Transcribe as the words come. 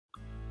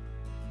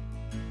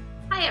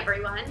Hi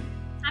everyone,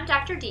 I'm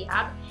Dr.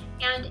 Diab,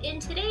 and in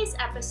today's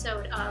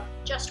episode of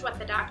Just What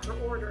the Doctor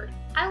Ordered,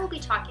 I will be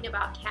talking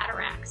about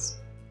cataracts.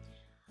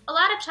 A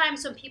lot of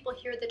times when people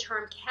hear the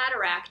term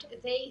cataract,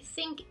 they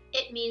think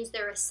it means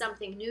there is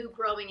something new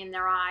growing in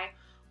their eye,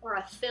 or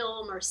a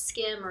film or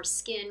skin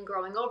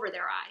growing over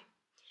their eye.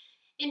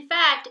 In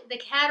fact, the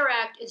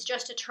cataract is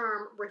just a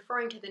term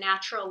referring to the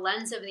natural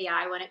lens of the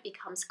eye when it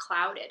becomes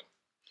clouded.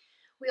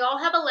 We all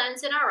have a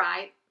lens in our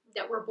eye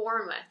that we're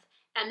born with,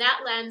 and that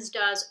lens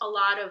does a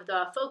lot of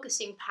the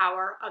focusing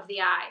power of the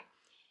eye.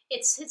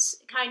 It sits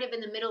kind of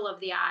in the middle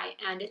of the eye,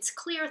 and it's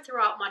clear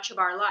throughout much of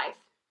our life.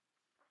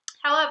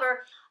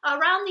 However,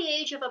 around the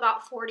age of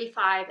about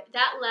 45,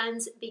 that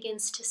lens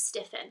begins to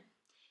stiffen.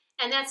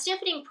 And that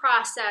stiffening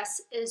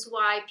process is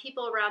why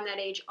people around that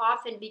age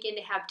often begin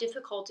to have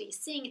difficulty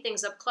seeing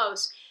things up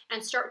close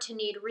and start to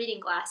need reading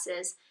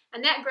glasses,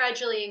 and that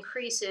gradually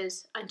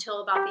increases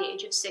until about the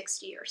age of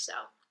 60 or so.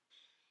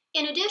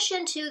 In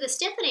addition to the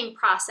stiffening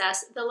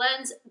process, the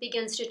lens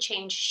begins to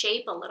change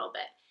shape a little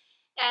bit.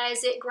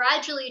 As it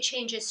gradually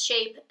changes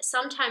shape,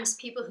 sometimes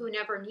people who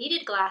never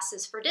needed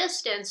glasses for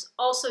distance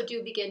also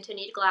do begin to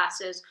need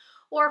glasses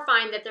or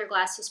find that their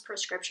glasses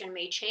prescription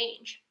may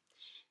change.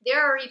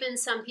 There are even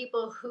some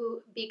people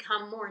who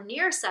become more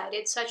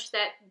nearsighted such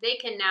that they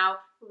can now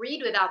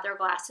read without their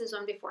glasses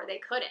when before they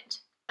couldn't.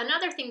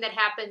 Another thing that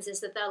happens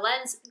is that the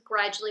lens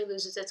gradually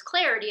loses its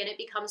clarity and it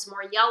becomes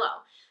more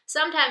yellow.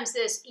 Sometimes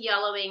this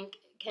yellowing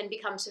can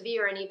become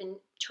severe and even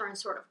turn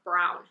sort of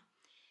brown.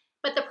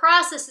 But the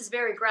process is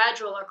very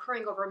gradual,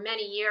 occurring over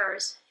many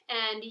years,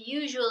 and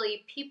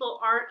usually people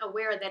aren't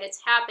aware that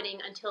it's happening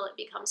until it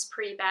becomes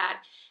pretty bad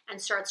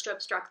and starts to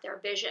obstruct their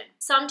vision.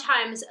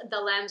 Sometimes the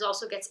lens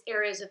also gets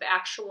areas of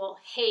actual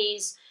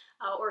haze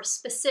or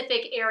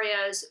specific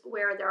areas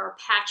where there are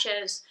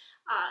patches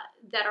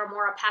that are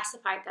more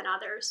opacified than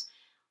others.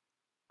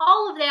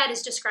 All of that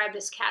is described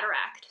as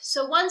cataract.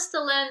 So once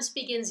the lens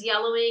begins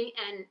yellowing,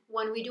 and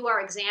when we do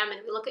our exam and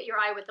we look at your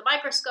eye with the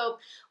microscope,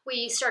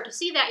 we start to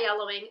see that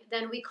yellowing,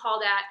 then we call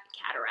that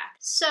cataract.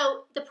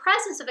 So the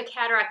presence of a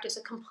cataract is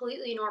a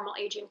completely normal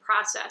aging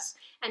process,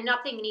 and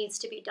nothing needs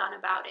to be done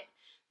about it.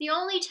 The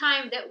only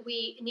time that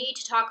we need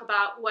to talk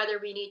about whether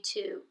we need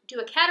to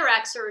do a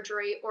cataract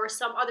surgery or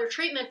some other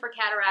treatment for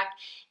cataract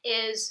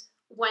is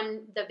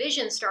when the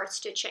vision starts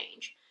to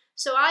change.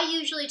 So I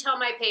usually tell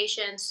my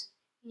patients,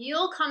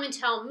 you'll come and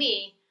tell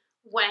me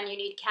when you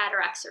need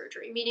cataract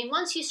surgery, meaning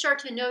once you start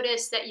to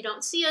notice that you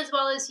don't see as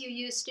well as you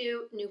used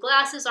to, new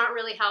glasses aren't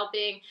really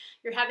helping,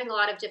 you're having a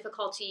lot of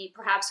difficulty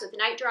perhaps with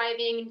night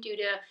driving due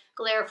to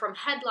glare from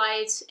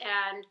headlights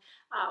and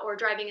or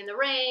driving in the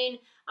rain,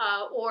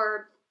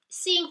 or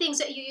seeing things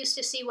that you used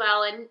to see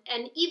well,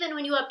 and even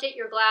when you update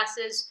your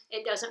glasses,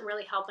 it doesn't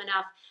really help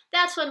enough.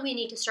 That's when we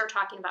need to start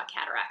talking about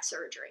cataract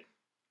surgery.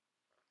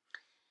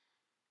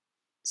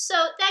 So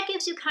that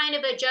gives you kind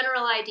of a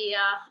general idea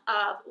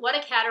of what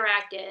a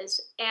cataract is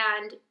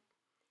and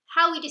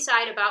how we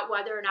decide about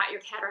whether or not your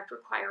cataract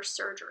requires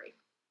surgery.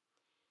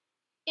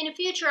 In a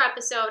future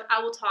episode,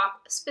 I will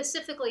talk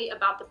specifically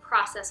about the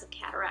process of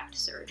cataract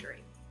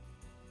surgery.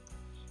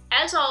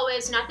 As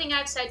always, nothing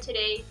I've said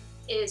today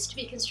is to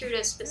be construed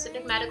as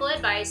specific medical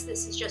advice.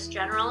 This is just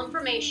general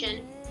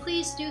information.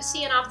 Please do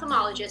see an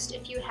ophthalmologist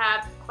if you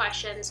have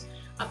questions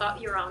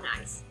about your own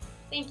eyes.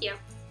 Thank you.